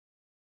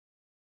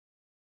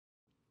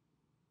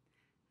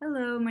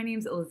Hello, my name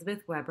is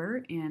Elizabeth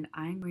Weber, and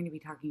I'm going to be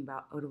talking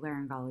about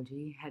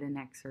otolaryngology, head and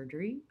neck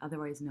surgery,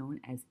 otherwise known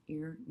as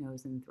ear,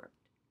 nose, and throat.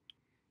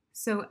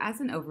 So,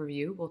 as an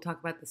overview, we'll talk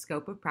about the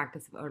scope of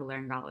practice of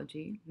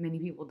otolaryngology. Many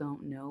people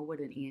don't know what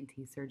an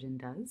E.N.T surgeon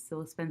does, so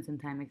we'll spend some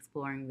time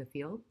exploring the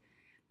field.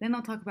 Then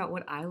I'll talk about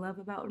what I love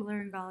about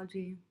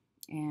otolaryngology,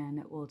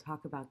 and we'll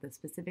talk about the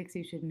specifics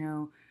you should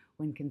know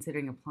when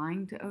considering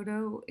applying to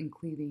Oto,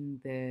 including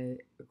the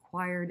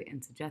required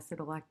and suggested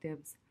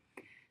electives.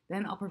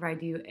 Then I'll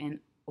provide you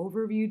an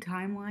overview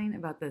timeline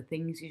about the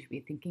things you should be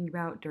thinking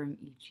about during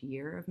each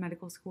year of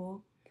medical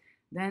school.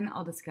 Then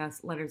I'll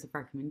discuss letters of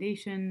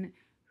recommendation,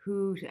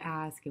 who to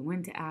ask and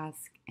when to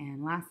ask.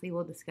 And lastly,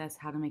 we'll discuss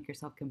how to make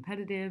yourself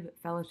competitive,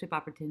 fellowship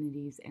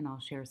opportunities, and I'll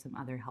share some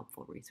other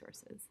helpful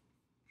resources.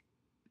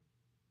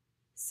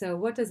 So,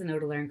 what does an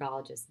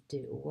otolaryngologist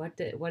do?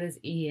 What is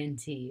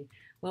E.N.T?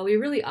 Well, we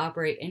really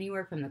operate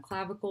anywhere from the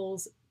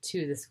clavicles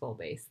to the skull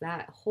base.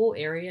 That whole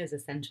area is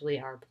essentially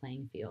our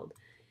playing field.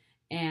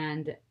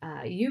 And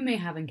you may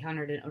have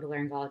encountered an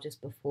otolaryngologist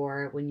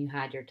before when you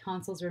had your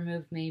tonsils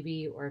removed,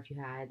 maybe, or if you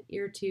had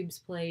ear tubes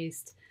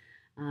placed.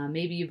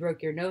 Maybe you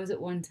broke your nose at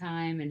one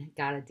time and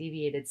got a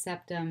deviated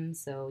septum,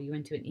 so you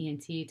went to an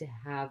E.N.T to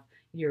have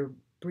your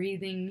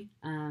breathing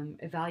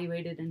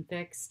evaluated and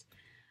fixed.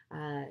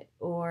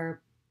 Or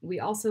we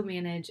also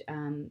manage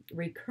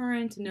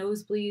recurrent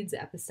nosebleeds,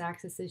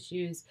 epistaxis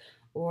issues,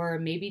 or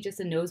maybe just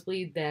a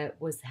nosebleed that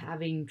was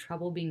having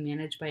trouble being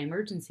managed by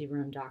emergency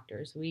room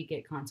doctors. We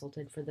get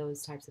consulted for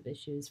those types of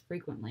issues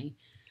frequently.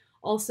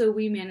 Also,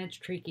 we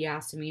manage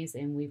tracheostomies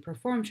and we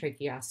perform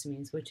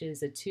tracheostomies, which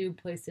is a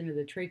tube placed into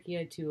the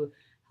trachea to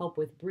help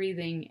with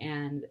breathing,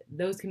 and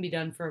those can be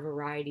done for a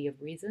variety of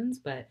reasons,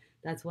 but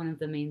that's one of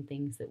the main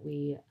things that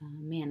we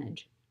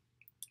manage.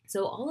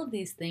 So, all of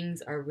these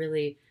things are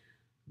really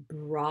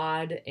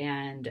broad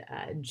and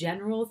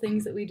general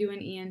things that we do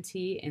in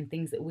E.N.T and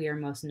things that we are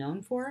most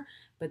known for,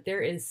 but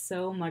there is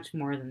so much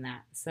more than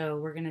that. So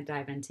we're going to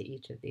dive into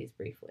each of these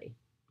briefly.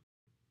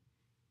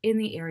 In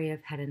the area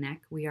of head and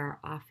neck, we are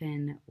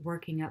often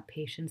working up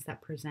patients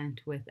that present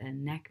with a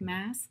neck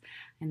mass,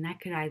 and that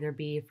could either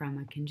be from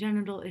a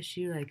congenital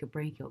issue like a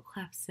branchial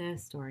cleft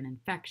cyst or an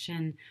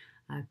infection,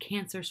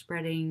 cancer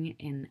spreading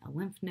in a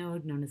lymph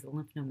node known as a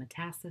lymph node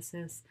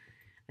metastasis.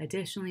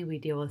 Additionally, we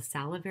deal with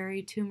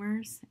salivary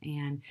tumors,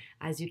 and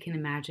as you can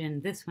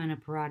imagine, this one, a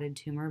parotid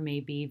tumor, may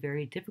be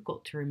very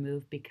difficult to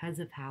remove because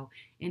of how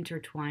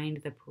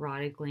intertwined the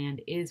parotid gland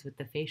is with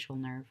the facial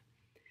nerve.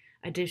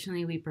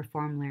 Additionally, we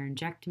perform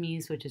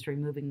laryngectomies, which is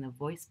removing the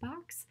voice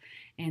box,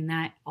 and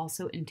that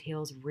also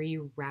entails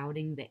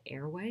rerouting the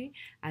airway.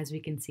 As we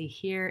can see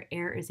here,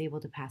 air is able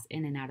to pass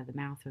in and out of the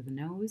mouth or the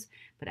nose,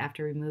 but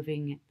after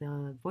removing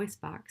the voice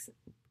box,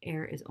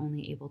 air is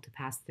only able to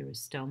pass through a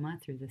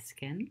stoma, through the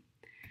skin.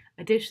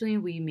 Additionally,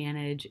 we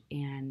manage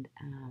and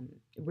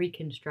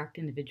reconstruct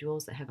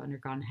individuals that have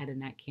undergone head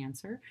and neck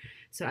cancer.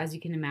 So, as you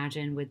can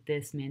imagine, with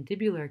this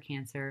mandibular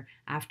cancer,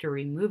 after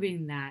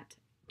removing that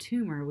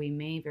tumor, we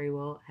may very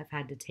well have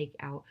had to take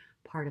out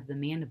part of the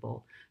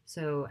mandible.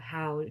 So,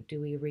 how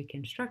do we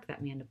reconstruct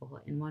that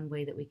mandible? And one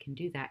way that we can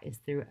do that is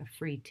through a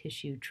free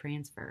tissue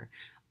transfer,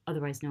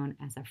 otherwise known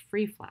as a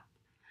free flap.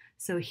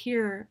 So,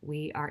 here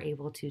we are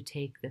able to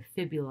take the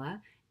fibula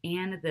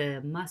and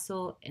the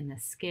muscle and the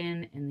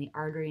skin and the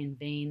artery and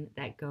vein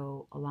that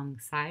go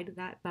alongside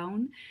that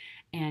bone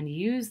and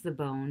use the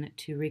bone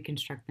to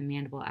reconstruct the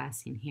mandible as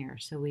seen here.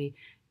 So we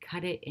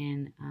cut it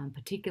in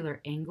particular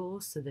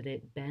angles so that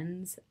it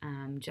bends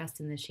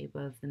just in the shape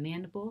of the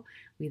mandible.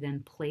 We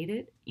then plate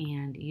it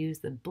and use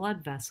the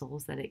blood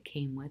vessels that it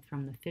came with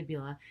from the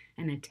fibula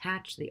and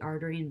attach the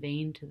artery and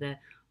vein to the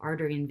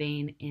artery and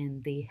vein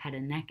in the head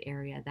and neck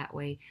area. That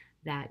way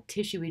that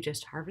tissue we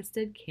just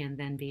harvested can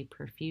then be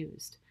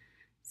perfused.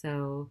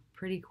 So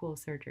pretty cool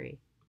surgery.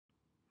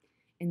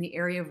 In the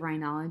area of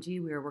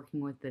rhinology, we are working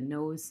with the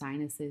nose,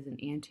 sinuses, and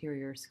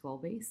anterior skull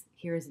base.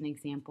 Here is an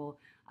example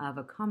of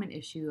a common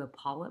issue, a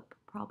polyp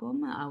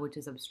problem, which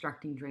is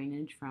obstructing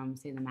drainage from,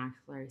 say, the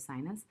maxillary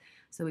sinus.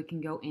 So we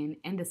can go in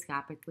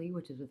endoscopically,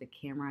 which is with a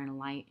camera and a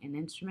light and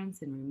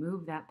instruments, and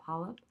remove that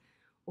polyp.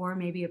 Or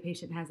maybe a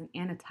patient has an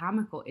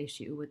anatomical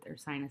issue with their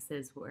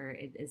sinuses where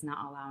it is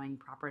not allowing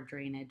proper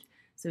drainage.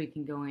 So we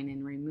can go in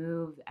and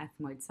remove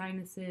ethmoid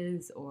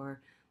sinuses or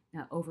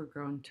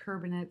overgrown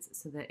turbinates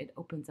so that it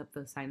opens up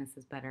those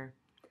sinuses better.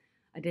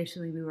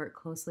 Additionally, we work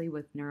closely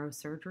with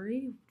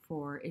neurosurgery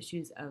for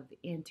issues of the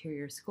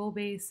anterior skull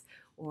base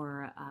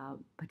or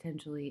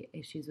potentially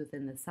issues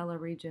within the sellar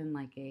region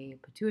like a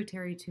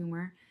pituitary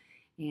tumor.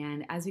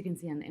 And as you can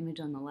see on the image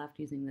on the left,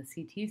 using the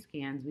CT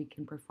scans, we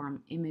can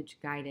perform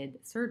image-guided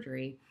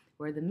surgery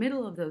where the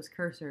middle of those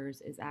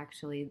cursors is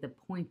actually the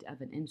point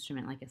of an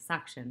instrument, like a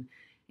suction.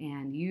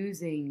 And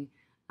using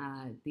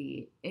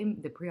the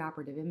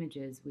preoperative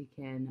images, we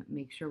can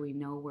make sure we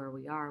know where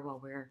we are while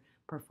we're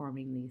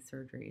performing these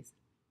surgeries.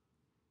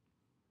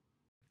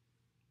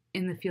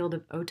 In the field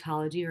of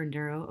otology or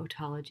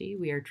neuro-otology,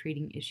 we are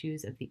treating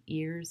issues of the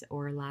ears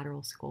or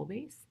lateral skull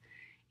base.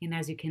 And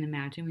as you can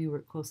imagine, we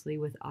work closely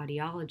with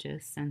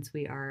audiologists since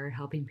we are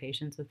helping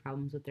patients with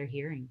problems with their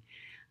hearing.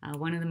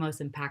 One of the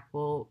most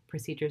impactful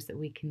procedures that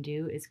we can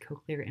do is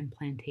cochlear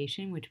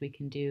implantation, which we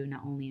can do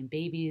not only in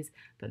babies,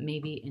 but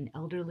maybe in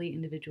elderly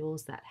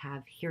individuals that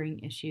have hearing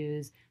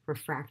issues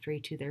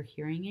refractory to their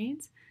hearing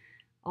aids.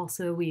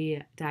 Also,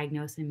 we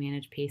diagnose and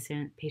manage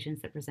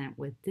patients that present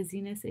with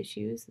dizziness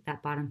issues.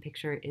 That bottom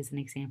picture is an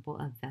example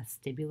of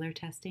vestibular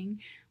testing,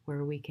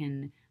 where we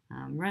can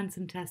run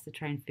some tests to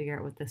try and figure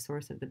out what the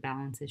source of the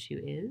balance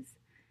issue is.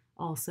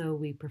 Also,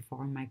 we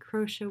perform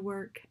microtia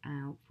work,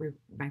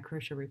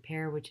 microtia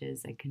repair, which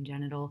is a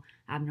congenital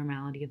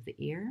abnormality of the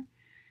ear.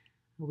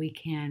 We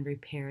can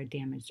repair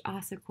damaged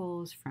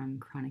ossicles from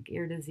chronic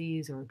ear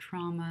disease or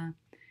trauma.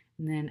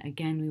 And then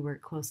again, we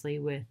work closely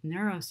with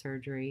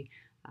neurosurgery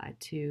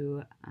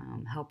to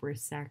help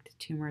resect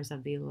tumors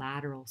of the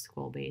lateral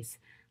skull base,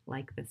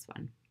 like this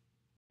one.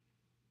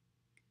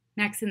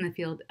 Next, in the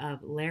field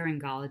of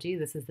laryngology,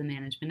 this is the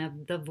management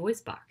of the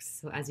voice box.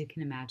 So as you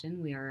can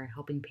imagine, we are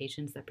helping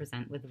patients that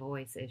present with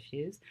voice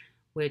issues,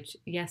 which,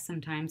 yes,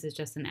 sometimes is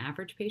just an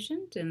average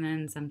patient, and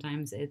then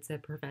sometimes it's a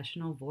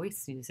professional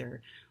voice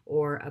user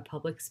or a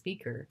public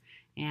speaker.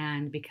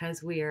 And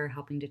because we are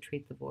helping to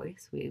treat the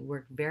voice, we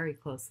work very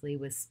closely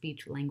with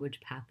speech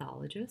language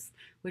pathologists,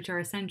 which are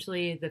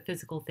essentially the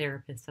physical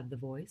therapists of the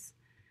voice.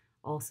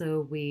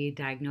 Also, we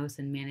diagnose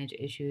and manage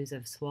issues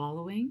of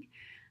swallowing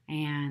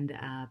and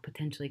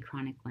potentially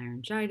chronic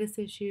laryngitis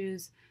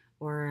issues,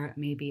 or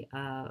maybe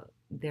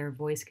their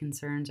voice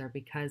concerns are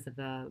because of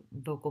a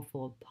vocal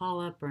fold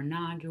polyp or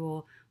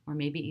nodule, or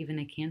maybe even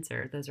a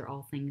cancer. Those are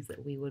all things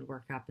that we would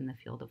work up in the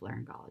field of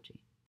laryngology.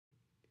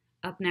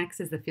 Up next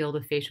is the field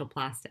of facial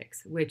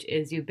plastics, which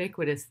is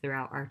ubiquitous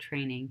throughout our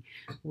training.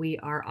 We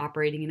are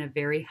operating in a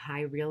very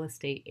high real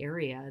estate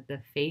area.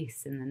 The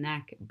face and the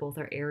neck both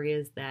are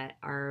areas that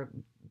are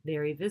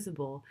very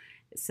visible.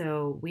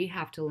 So we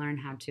have to learn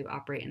how to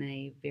operate in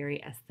a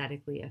very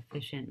aesthetically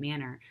efficient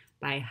manner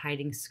by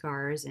hiding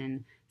scars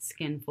and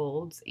skin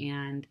folds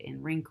and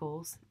in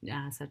wrinkles,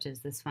 such as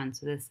this one.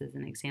 So this is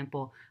an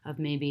example of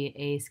maybe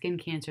a skin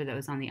cancer that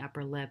was on the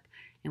upper lip,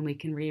 and we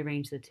can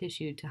rearrange the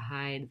tissue to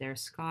hide their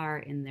scar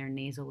in their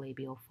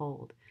nasolabial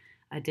fold.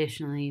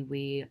 Additionally,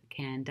 we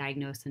can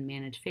diagnose and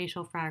manage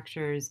facial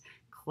fractures,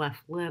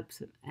 cleft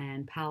lips,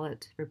 and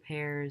palate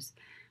repairs.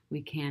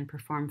 We can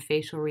perform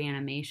facial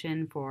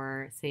reanimation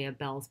for, say, a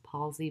Bell's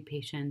palsy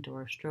patient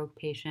or a stroke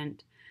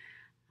patient.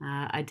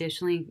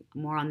 Additionally,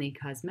 more on the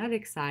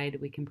cosmetic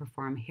side, we can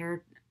perform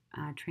hair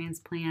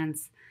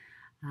transplants.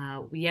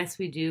 Yes,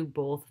 we do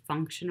both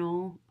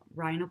functional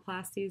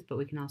rhinoplasties, but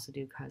we can also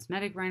do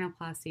cosmetic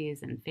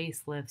rhinoplasties and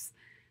facelifts.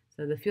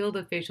 So the field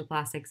of facial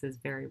plastics is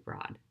very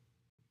broad.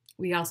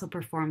 We also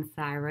perform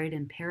thyroid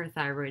and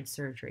parathyroid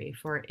surgery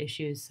for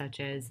issues such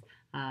as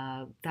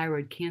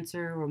thyroid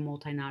cancer or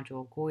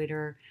multinodule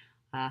goiter,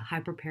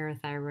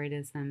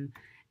 hyperparathyroidism.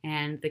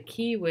 And the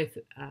key with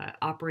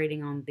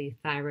operating on the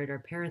thyroid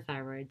or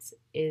parathyroids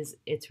is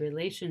its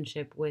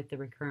relationship with the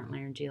recurrent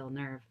laryngeal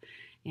nerve.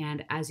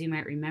 And as you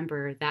might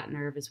remember, that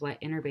nerve is what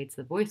innervates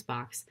the voice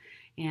box.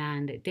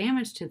 And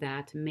damage to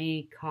that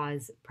may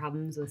cause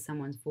problems with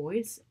someone's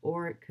voice,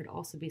 or it could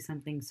also be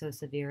something so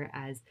severe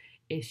as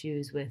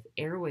issues with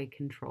airway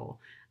control.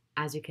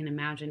 As you can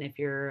imagine, if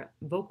your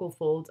vocal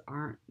folds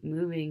aren't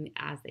moving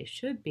as they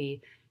should be,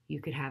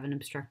 you could have an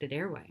obstructed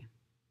airway.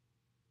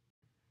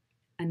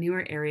 A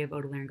newer area of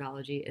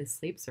otolaryngology is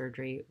sleep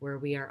surgery, where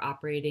we are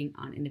operating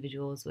on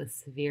individuals with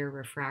severe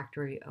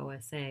refractory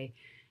OSA.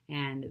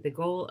 And the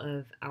goal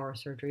of our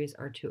surgeries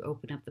are to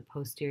open up the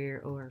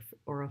posterior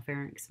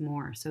oropharynx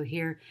more. So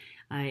here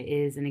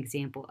is an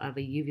example of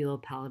a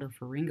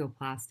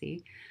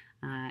uvulopalatopharyngoplasty.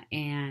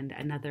 And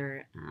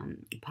another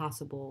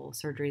possible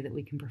surgery that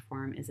we can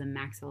perform is a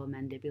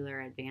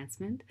maxillomandibular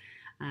advancement.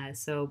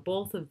 So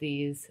both of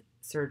these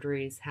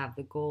surgeries have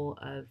the goal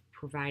of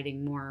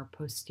providing more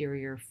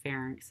posterior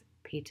pharynx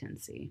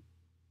patency.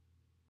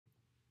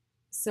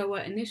 So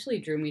what initially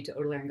drew me to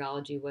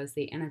otolaryngology was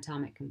the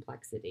anatomic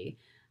complexity.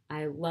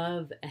 I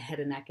love a head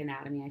and neck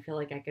anatomy. I feel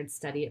like I could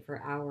study it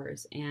for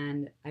hours,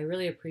 and I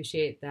really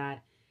appreciate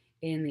that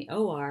in the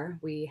OR,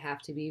 we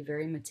have to be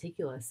very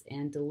meticulous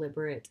and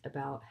deliberate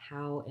about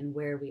how and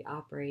where we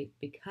operate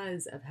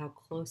because of how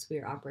close we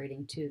are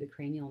operating to the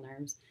cranial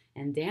nerves,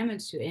 and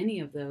damage to any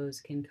of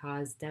those can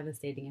cause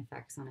devastating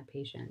effects on a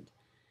patient.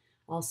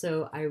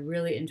 Also, I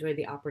really enjoy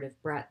the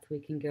operative breadth. We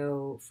can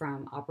go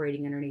from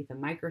operating underneath a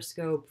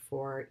microscope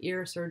for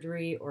ear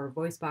surgery or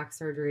voice box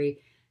surgery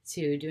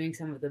to doing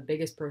some of the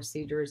biggest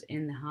procedures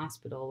in the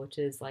hospital, which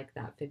is like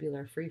that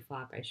fibular free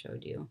flap I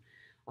showed you.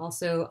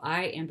 Also,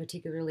 I am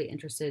particularly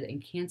interested in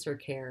cancer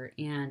care,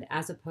 and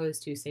as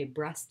opposed to, say,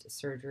 breast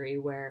surgery,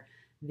 where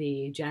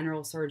the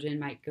general surgeon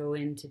might go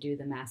in to do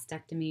the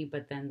mastectomy,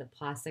 but then the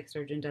plastic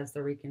surgeon does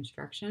the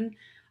reconstruction,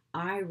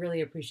 I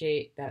really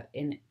appreciate that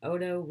in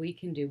Oto, we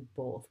can do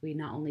both. We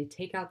not only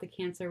take out the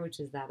cancer,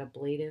 which is that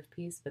ablative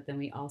piece, but then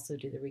we also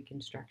do the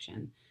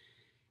reconstruction.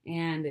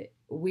 And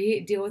we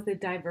deal with a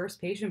diverse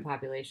patient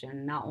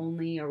population. Not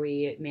only are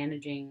we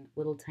managing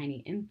little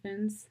tiny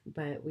infants,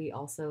 but we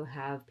also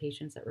have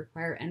patients that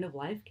require end of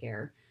life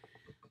care.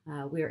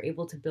 We are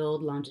able to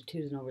build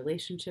longitudinal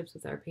relationships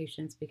with our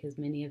patients because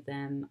many of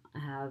them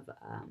have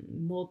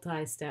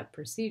multi step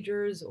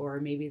procedures, or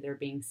maybe they're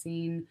being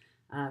seen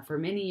for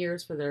many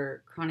years for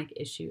their chronic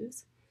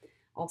issues.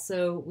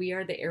 Also, we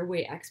are the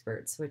airway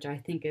experts, which I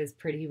think is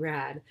pretty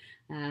rad.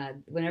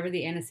 Whenever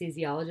the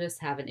anesthesiologists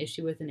have an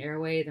issue with an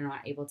airway, they're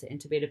not able to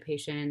intubate a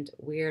patient,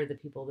 we're the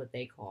people that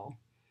they call.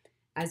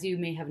 As you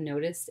may have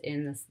noticed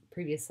in the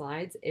previous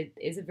slides, it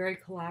is a very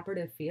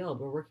collaborative field.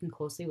 We're working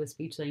closely with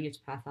speech language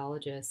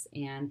pathologists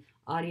and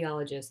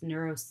audiologists,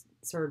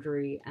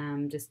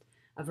 neurosurgery, just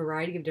a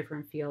variety of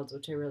different fields,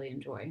 which I really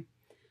enjoy.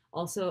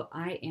 Also,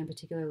 I am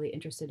particularly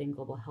interested in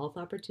global health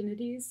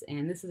opportunities,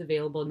 and this is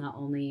available not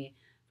only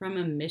from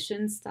a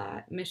mission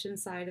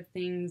side of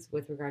things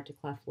with regard to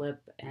cleft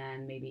lip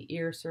and maybe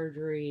ear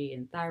surgery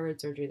and thyroid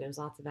surgery. There's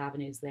lots of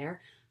avenues there,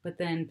 but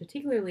then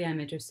particularly I'm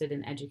interested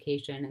in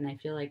education, and I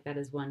feel like that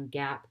is one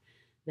gap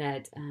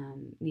that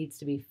needs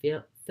to be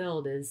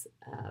filled is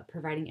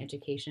providing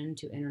education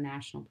to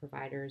international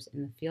providers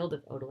in the field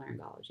of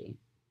otolaryngology.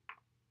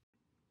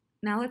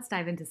 Now let's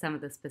dive into some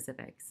of the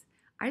specifics.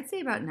 I'd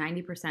say about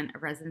 90%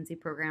 of residency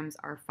programs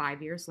are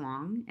 5 years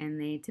long, and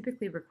they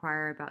typically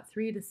require about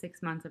 3 to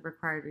 6 months of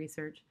required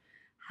research.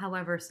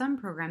 However, some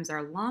programs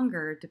are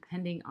longer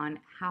depending on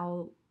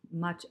how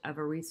much of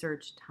a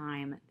research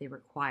time they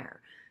require.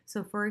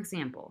 So, for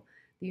example,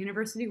 the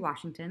University of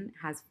Washington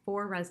has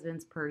 4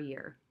 residents per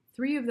year.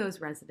 3 of those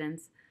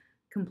residents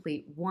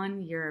complete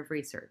 1 year of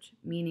research,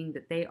 meaning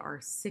that they are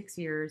 6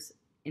 years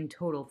in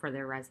total for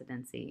their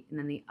residency, and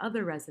then the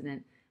other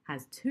resident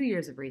has 2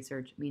 years of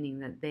research, meaning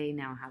that they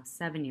now have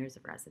 7 years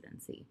of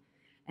residency.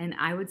 And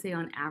I would say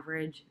on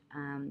average,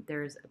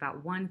 there's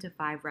about 1 to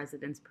 5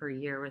 residents per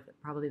year, with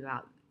probably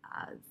about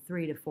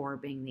 3 to 4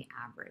 being the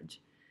average.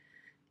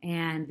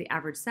 And the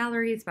average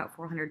salary is about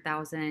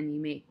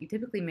 400,000. You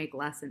typically make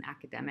less in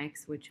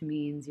academics, which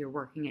means you're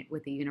working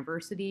with a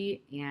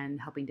university and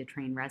helping to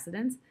train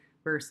residents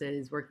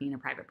versus working in a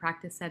private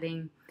practice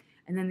setting.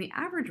 And then the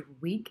average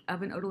week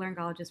of an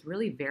otolaryngologist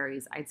really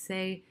varies. I'd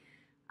say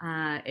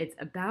it's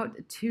about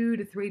 2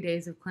 to 3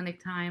 days of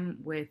clinic time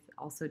with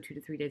also 2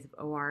 to 3 days of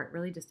OR. It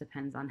really just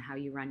depends on how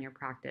you run your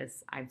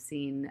practice. I've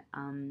seen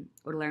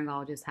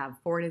otolaryngologists have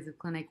 4 days of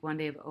clinic, 1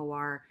 day of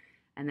OR,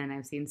 and then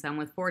I've seen some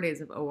with 4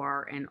 days of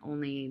OR and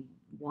only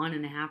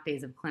 1.5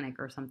 days of clinic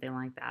or something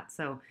like that.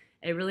 So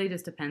it really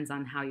just depends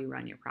on how you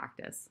run your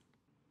practice.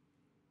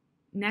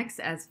 Next,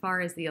 as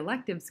far as the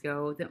electives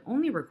go, the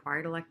only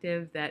required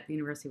elective that the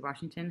University of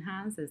Washington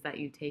has is that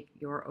you take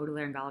your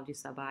otolaryngology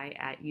sub-I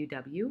at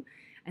UW.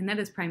 And that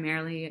is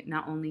primarily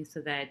not only so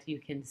that you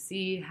can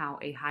see how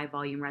a high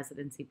volume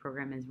residency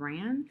program is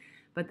ran,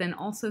 but then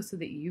also so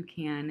that you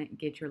can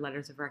get your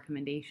letters of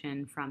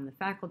recommendation from the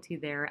faculty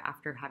there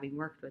after having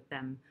worked with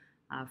them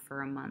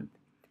for a month.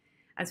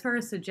 As far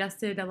as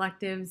suggested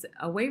electives,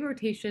 away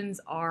rotations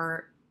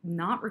are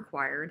not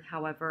required.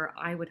 However,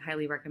 I would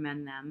highly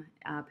recommend them,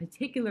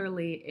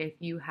 particularly if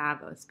you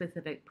have a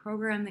specific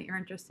program that you're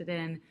interested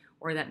in,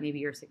 or that maybe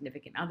your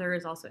significant other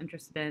is also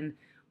interested in,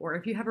 or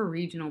if you have a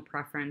regional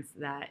preference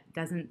that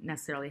doesn't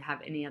necessarily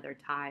have any other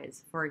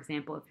ties. For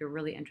example, if you're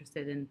really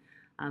interested in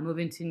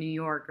moving to New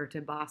York or to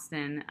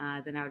Boston,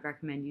 then I would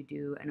recommend you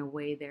do an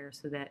away there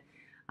so that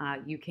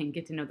you can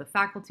get to know the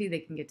faculty, they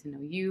can get to know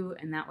you,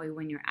 and that way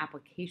when your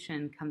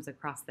application comes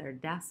across their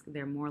desk,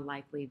 they're more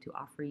likely to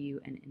offer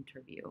you an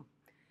interview.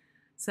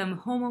 Some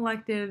home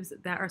electives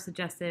that are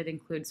suggested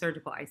include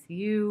surgical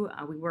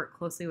ICU. We work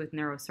closely with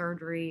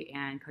neurosurgery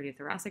and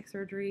cardiothoracic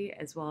surgery,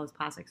 as well as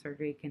plastic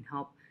surgery can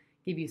help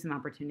give you some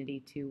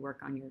opportunity to work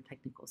on your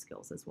technical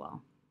skills as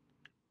well.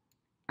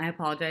 I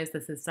apologize,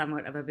 this is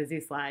somewhat of a busy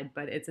slide,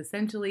 but it's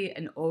essentially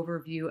an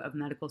overview of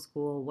medical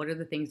school. What are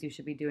the things you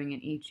should be doing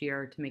in each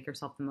year to make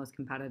yourself the most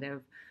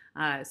competitive?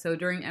 So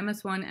during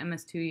MS1,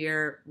 MS2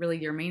 year, really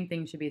your main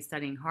thing should be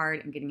studying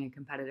hard and getting a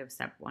competitive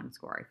Step 1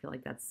 score. I feel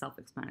like that's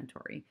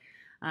self-explanatory.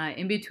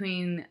 In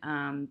between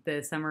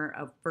the summer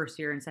of first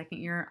year and second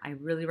year, I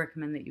really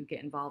recommend that you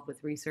get involved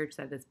with research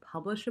that is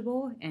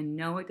publishable, and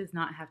no, it does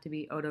not have to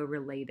be oto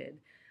related.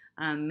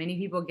 Many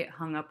people get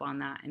hung up on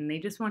that, and they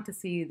just want to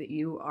see that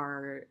you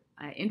are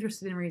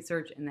interested in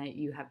research and that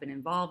you have been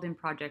involved in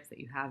projects that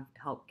you have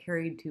helped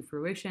carried to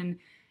fruition,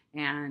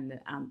 and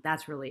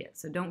that's really it.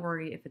 So don't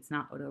worry if it's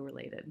not oto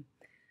related.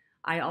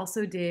 I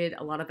also did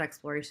a lot of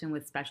exploration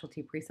with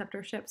specialty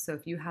preceptorship, so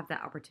if you have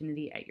that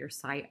opportunity at your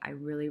site, I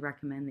really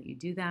recommend that you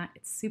do that.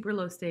 It's super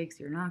low stakes,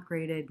 you're not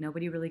graded,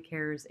 nobody really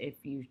cares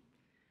if you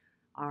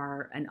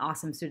are an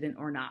awesome student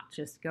or not.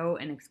 Just go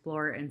and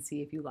explore and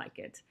see if you like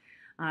it.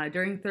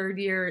 During third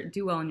year,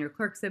 do well in your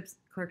clerkships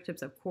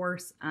of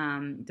course.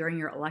 During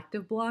your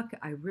elective block,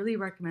 I really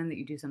recommend that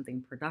you do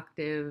something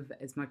productive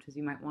as much as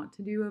you might want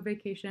to do a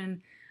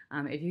vacation.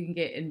 If you can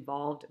get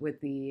involved with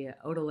the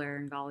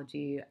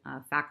otolaryngology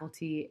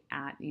faculty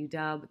at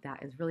UW,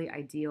 that is really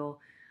ideal.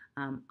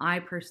 I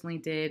personally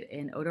did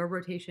an ODO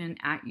rotation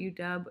at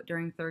UW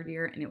during third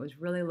year, and it was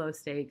really low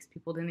stakes.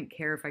 People didn't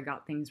care if I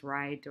got things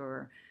right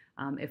or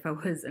if I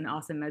was an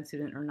awesome med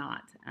student or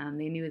not.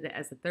 They knew that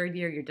as a third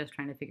year, you're just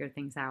trying to figure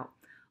things out.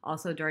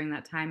 Also, during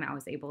that time, I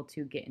was able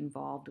to get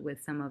involved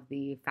with some of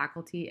the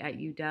faculty at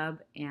UW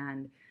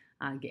and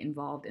get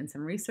involved in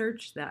some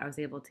research that I was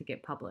able to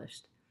get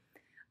published.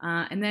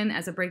 And then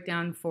as a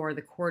breakdown for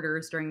the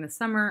quarters during the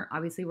summer,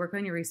 obviously work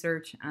on your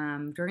research.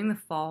 During the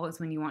fall is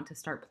when you want to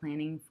start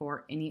planning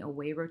for any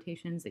away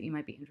rotations that you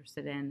might be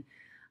interested in.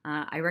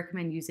 I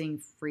recommend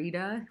using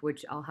Frida,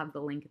 which I'll have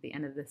the link at the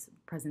end of this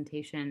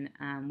presentation,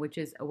 which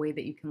is a way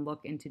that you can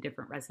look into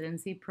different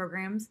residency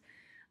programs.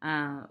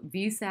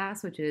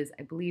 VSAS, which is,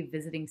 I believe,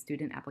 Visiting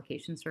Student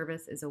Application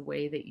Service, is a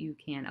way that you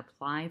can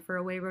apply for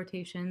away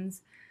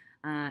rotations.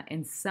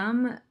 And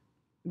some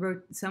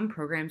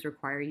programs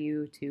require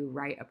you to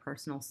write a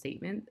personal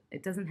statement.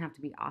 It doesn't have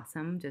to be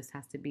awesome, just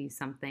has to be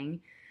something.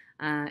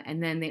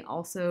 And then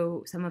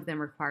some of them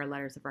require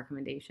letters of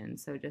recommendation.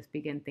 So just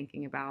begin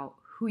thinking about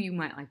who you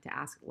might like to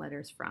ask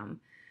letters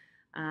from.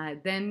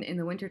 Then in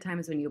the wintertime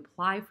is when you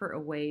apply for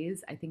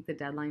aways. I think the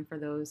deadline for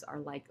those are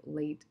like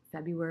late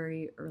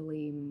February,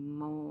 early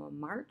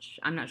March.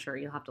 I'm not sure.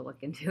 You'll have to look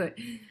into it.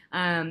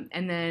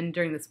 And then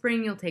during the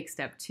spring, you'll take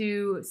step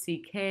 2,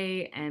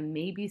 CK, and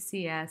maybe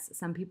CS.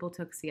 Some people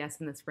took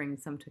CS in the spring.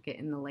 Some took it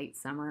in the late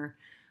summer.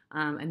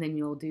 And then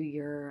you'll do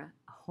your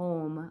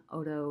home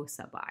ODO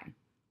sub-I.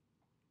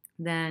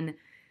 Then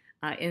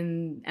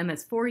in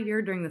MS4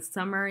 year during the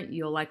summer,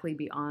 you'll likely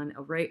be on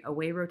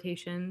away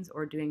rotations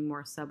or doing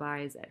more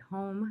sub-Is at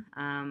home.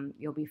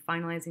 You'll be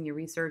finalizing your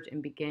research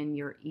and begin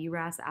your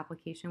ERAS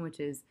application, which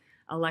is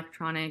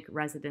Electronic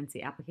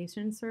Residency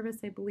Application Service,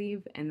 I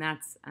believe, and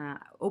that's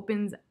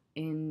opens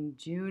in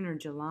June or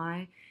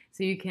July.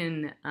 So you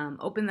can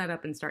open that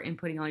up and start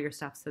inputting all your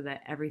stuff so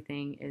that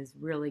everything is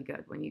really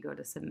good when you go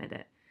to submit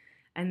it.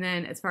 And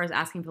then as far as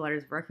asking for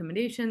letters of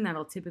recommendation,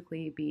 that'll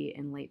typically be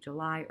in late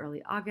July,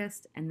 early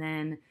August. And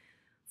then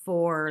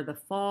for the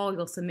fall,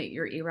 you'll submit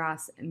your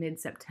ERAS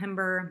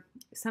mid-September.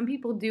 Some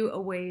people do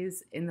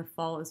aways in the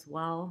fall as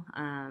well.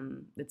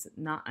 It's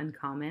not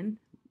uncommon,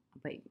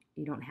 but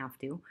you don't have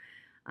to.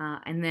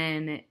 And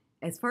then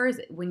as far as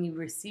when you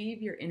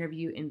receive your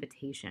interview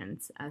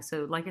invitations,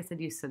 so like I said,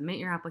 you submit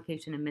your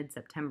application in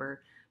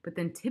mid-September, but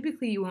then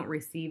typically you won't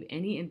receive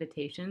any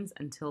invitations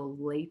until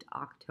late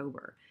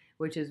October,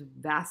 which is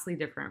vastly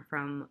different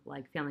from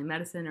like family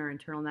medicine or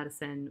internal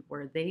medicine,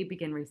 where they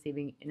begin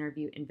receiving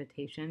interview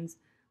invitations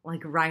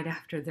like right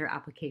after their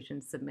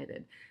application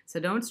submitted. So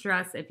don't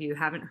stress if you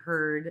haven't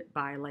heard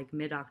by like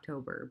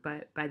mid-October,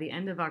 but by the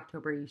end of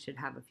October, you should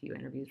have a few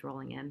interviews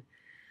rolling in.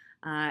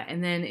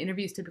 And then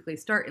interviews typically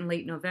start in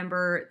late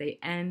November. They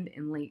end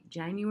in late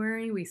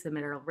January. We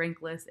submit our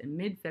rank list in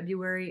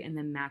mid-February, and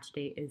then match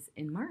date is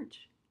in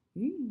March.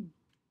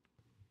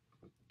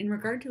 In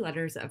regard to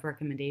letters of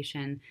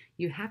recommendation,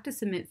 you have to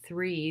submit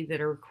 3 that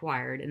are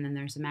required, and then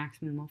there's a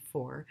maximum of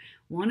 4,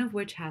 one of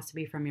which has to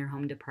be from your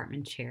home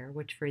department chair,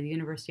 which for the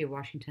University of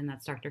Washington,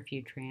 that's Dr.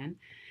 Futran.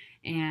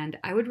 And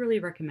I would really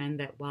recommend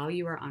that while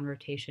you are on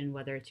rotation,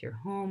 whether it's your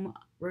home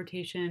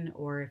rotation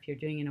or if you're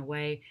doing an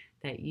away,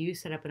 that you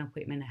set up an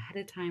appointment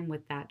ahead of time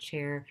with that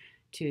chair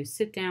to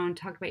sit down,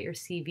 talk about your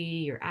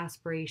CV, your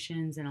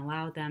aspirations, and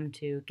allow them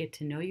to get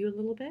to know you a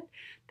little bit.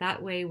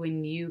 That way,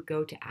 when you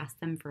go to ask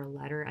them for a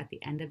letter at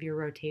the end of your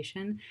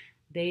rotation,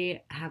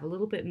 they have a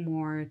little bit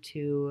more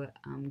to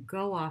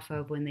go off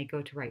of when they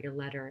go to write your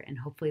letter, and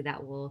hopefully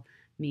that will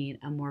mean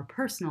a more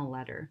personal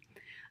letter.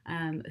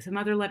 Some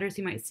other letters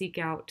you might seek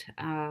out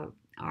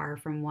are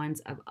from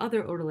ones of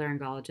other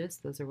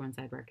otolaryngologists. Those are ones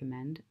I'd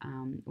recommend.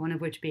 One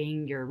of which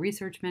being your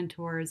research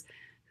mentors,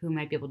 who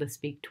might be able to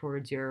speak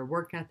towards your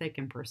work ethic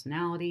and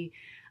personality.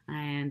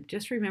 And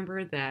just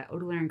remember that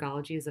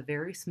otolaryngology is a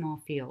very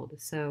small field,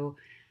 so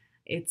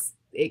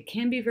it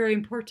can be very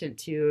important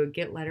to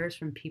get letters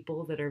from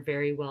people that are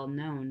very well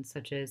known,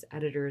 such as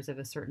editors of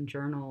a certain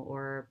journal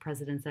or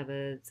presidents of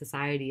a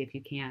society if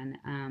you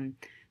can.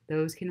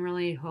 Those can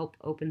really help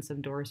open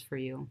some doors for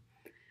you.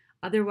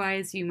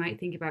 Otherwise, you might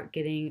think about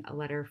getting a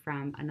letter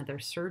from another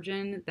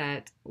surgeon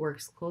that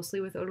works closely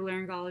with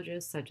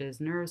otolaryngologists, such as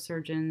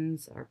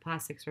neurosurgeons or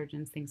plastic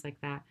surgeons, things like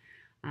that.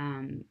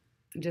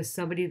 Just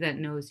somebody that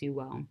knows you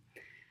well.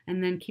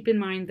 And then keep in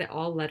mind that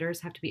all letters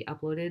have to be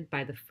uploaded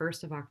by the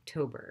 1st of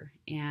October.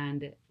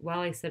 And while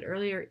I said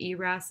earlier,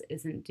 ERAS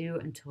isn't due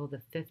until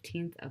the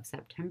 15th of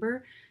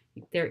September,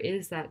 there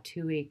is that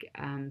 2-week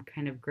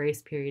kind of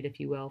grace period, if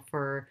you will,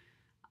 for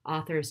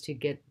authors to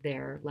get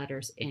their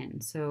letters in.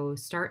 So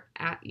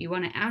you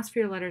want to ask for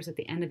your letters at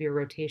the end of your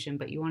rotation,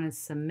 but you want to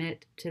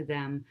submit to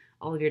them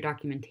all of your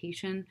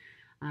documentation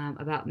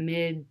about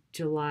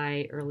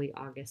mid-July, early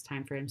August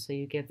timeframe, so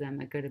you give them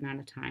a good amount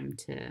of time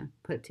to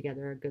put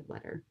together a good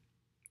letter.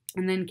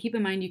 And then keep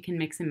in mind you can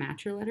mix and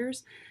match your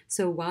letters.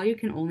 So while you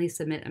can only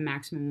submit a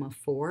maximum of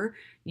 4,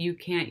 you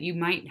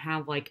might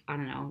have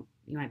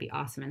you might be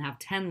awesome and have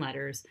 10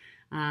 letters,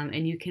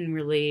 and you can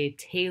really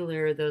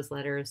tailor those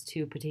letters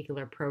to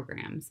particular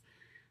programs.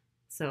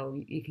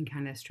 So you can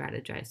kind of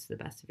strategize to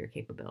the best of your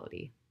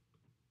capability.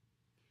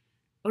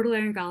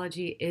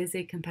 Otolaryngology is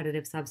a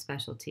competitive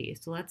subspecialty.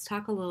 So let's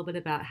talk a little bit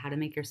about how to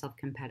make yourself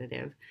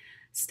competitive.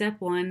 Step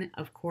one,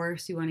 of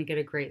course, you want to get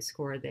a great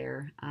score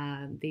there.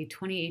 The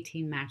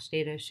 2018 match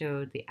data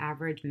showed the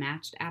average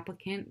matched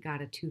applicant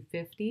got a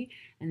 250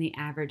 and the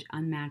average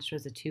unmatched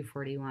was a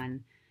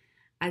 241.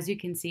 As you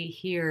can see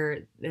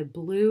here, the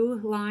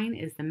blue line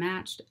is the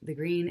matched, the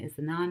green is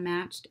the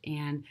non-matched,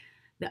 and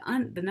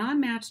the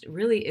non-matched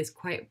really is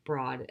quite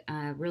broad,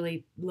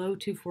 really low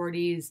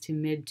 240s to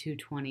mid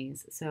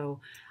 220s.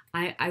 So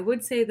I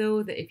would say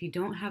though that if you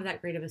don't have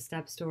that great of a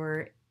step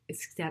score,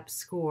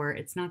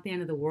 it's not the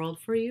end of the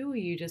world for you.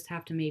 You just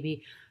have to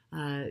maybe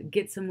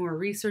get some more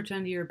research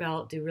under your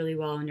belt, do really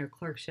well in your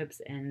clerkships,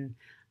 and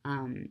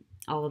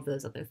all of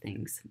those other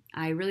things.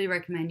 I really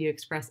recommend you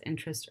express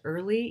interest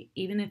early,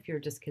 even if you're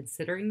just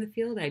considering the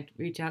field. I'd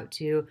reach out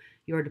to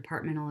your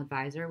departmental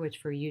advisor, which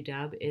for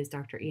UW is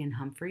Dr. Ian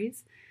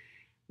Humphreys.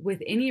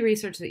 With any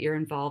research that you're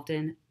involved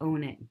in,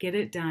 own it, get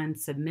it done,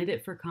 submit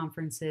it for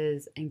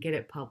conferences, and get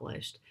it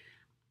published.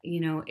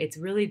 It's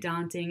really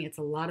daunting. It's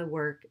a lot of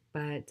work,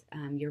 but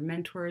your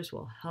mentors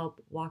will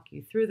help walk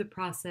you through the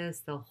process.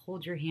 They'll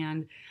hold your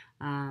hand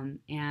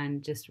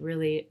and just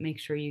really make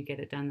sure you get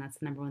it done. That's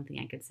the number one thing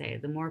I could say.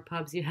 The more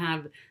pubs you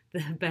have,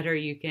 the better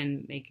you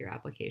can make your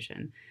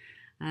application.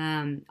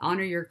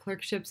 Honor your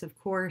clerkships, of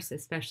course,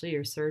 especially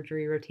your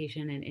surgery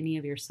rotation and any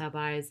of your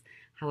sub-Is.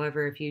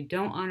 However, if you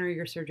don't honor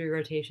your surgery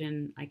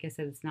rotation, like I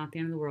said, it's not the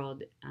end of the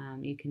world.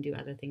 You can do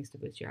other things to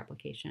boost your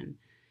application.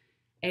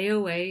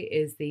 AOA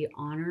is the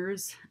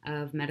honors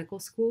of medical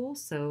school.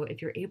 So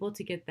if you're able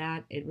to get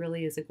that, it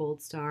really is a gold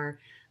star.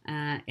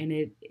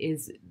 And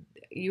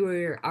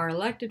you are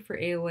elected for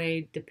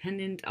AOA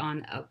dependent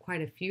on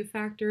quite a few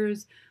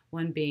factors,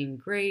 one being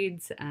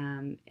grades,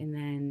 and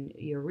then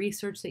your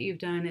research that you've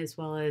done, as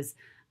well as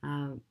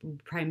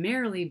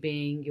primarily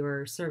being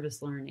your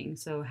service learning.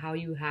 So how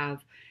you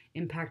have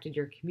impacted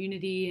your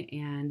community.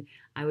 And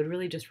I would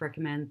really just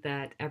recommend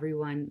that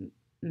everyone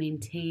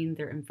maintain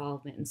their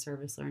involvement in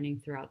service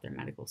learning throughout their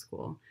medical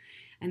school.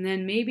 And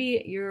then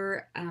maybe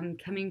you're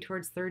coming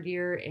towards third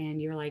year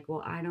and you're like,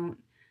 well, I don't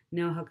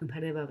know how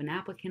competitive of an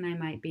applicant I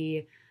might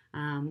be.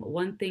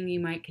 One thing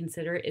you might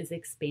consider is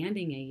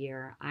expanding a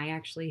year. I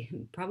actually,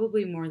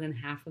 probably more than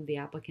half of the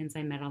applicants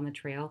I met on the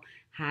trail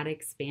had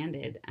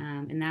expanded.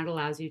 And that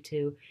allows you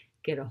to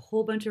get a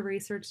whole bunch of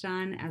research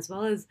done, as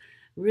well as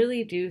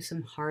really do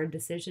some hard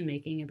decision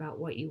making about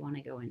what you want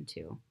to go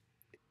into.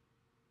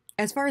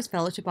 As far as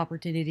fellowship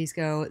opportunities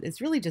go,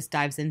 this really just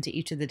dives into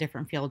each of the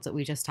different fields that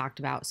we just talked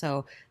about.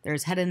 So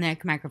there's head and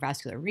neck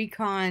microvascular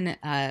recon,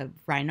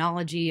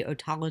 rhinology,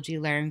 otology,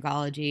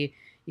 laryngology.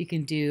 You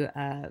can do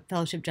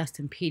fellowship just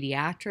in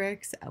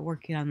pediatrics,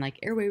 working on like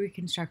airway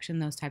reconstruction,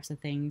 those types of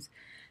things.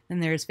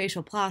 Then there's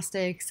facial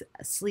plastics,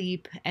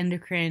 sleep,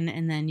 endocrine,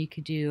 and then you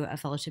could do a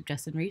fellowship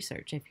just in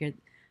research if you're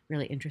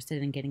really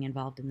interested in getting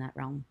involved in that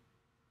realm.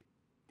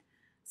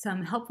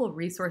 Some helpful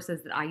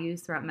resources that I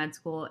used throughout med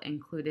school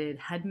included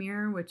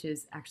HeadMirror, which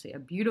is actually a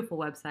beautiful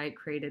website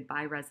created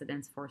by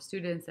residents for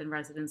students and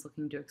residents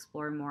looking to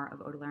explore more of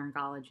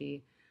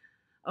otolaryngology.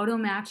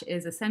 OtoMatch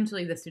is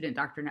essentially the student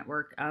doctor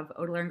network of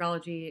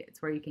otolaryngology.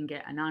 It's where you can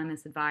get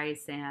anonymous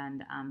advice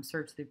and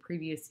search through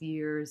previous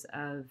years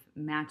of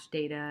match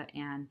data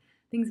and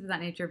things of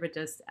that nature, but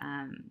just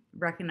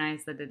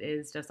recognize that it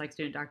is just like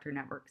student doctor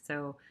network.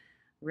 So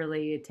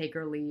really take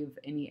or leave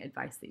any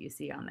advice that you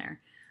see on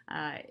there.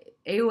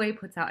 AOA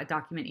puts out a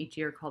document each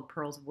year called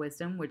Pearls of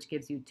Wisdom, which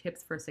gives you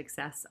tips for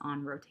success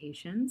on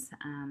rotations.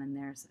 And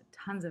there's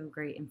tons of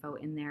great info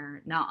in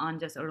there, not on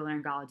just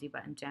otolaryngology,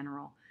 but in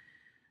general.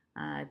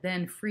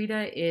 Then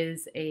FRIDA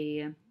is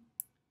a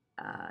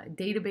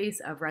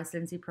database of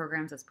residency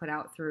programs that's put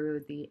out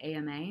through the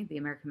AMA, the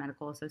American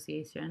Medical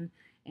Association.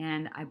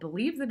 And I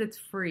believe that it's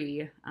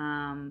free.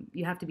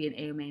 You have to be an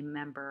AMA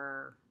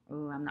member.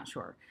 Oh, I'm not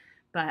sure.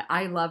 But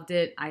I loved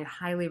it. I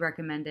highly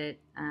recommend it,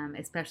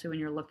 especially when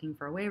you're looking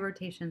for away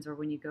rotations or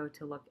when you go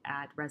to look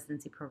at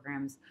residency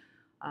programs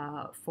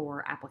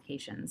for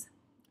applications.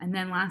 And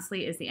then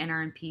lastly is the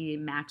NRNP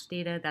match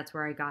data. That's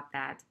where I got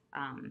that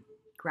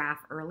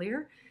graph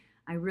earlier.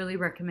 I really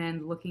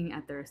recommend looking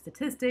at their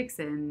statistics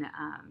and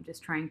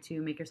just trying to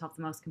make yourself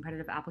the most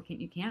competitive applicant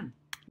you can.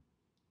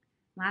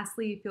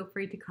 Lastly, feel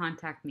free to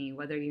contact me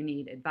whether you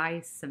need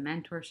advice, some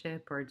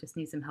mentorship, or just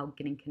need some help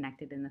getting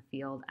connected in the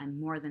field.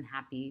 I'm more than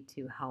happy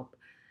to help.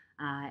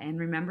 And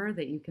remember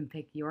that you can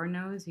pick your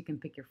nose, you can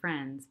pick your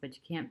friends, but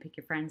you can't pick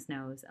your friend's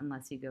nose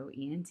unless you go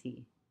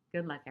E.N.T.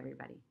 Good luck,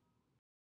 everybody.